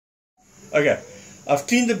Okay, I've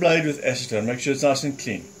cleaned the blade with acetone, make sure it's nice and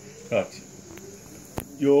clean. Right.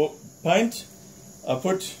 Your paint, I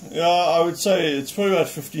put, I would say it's probably about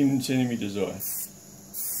 15 centimeters away.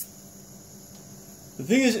 The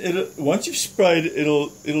thing is, once you've sprayed,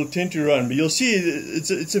 it'll tend to run, but you'll see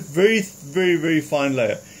it's a very, very, very fine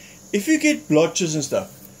layer. If you get blotches and stuff,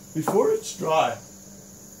 before it's dry,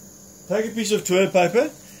 take a piece of toilet paper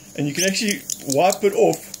and you can actually wipe it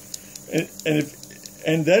off,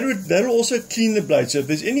 and that'll also clean the blade. So if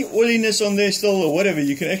there's any oiliness on there still or whatever,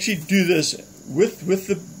 you can actually do this with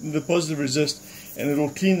the positive resist, and it'll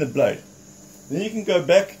clean the blade. Then you can go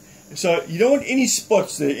back. So you don't want any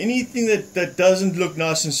spots there, anything that doesn't look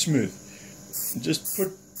nice and smooth. Just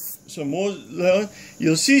put some more.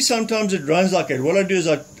 You'll see sometimes it runs like that. What I do is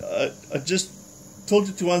I just tilt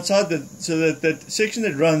it to one side so that section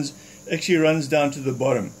that runs actually runs down to the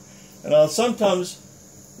bottom. And I'll sometimes,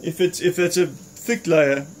 if it's a thick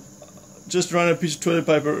layer, just run a piece of toilet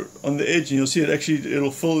paper on the edge, and you'll see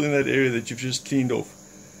it'll fill in that area that you've just cleaned off.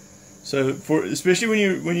 So especially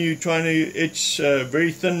when you're trying to etch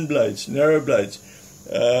very thin blades, narrow blades,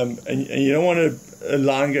 and you don't want a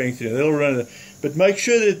line going through, that'll run it. But make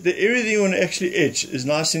sure that the area that you want to actually etch is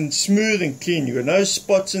nice and smooth and clean. You've got no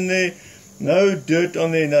spots in there, no dirt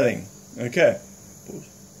on there, nothing. Okay.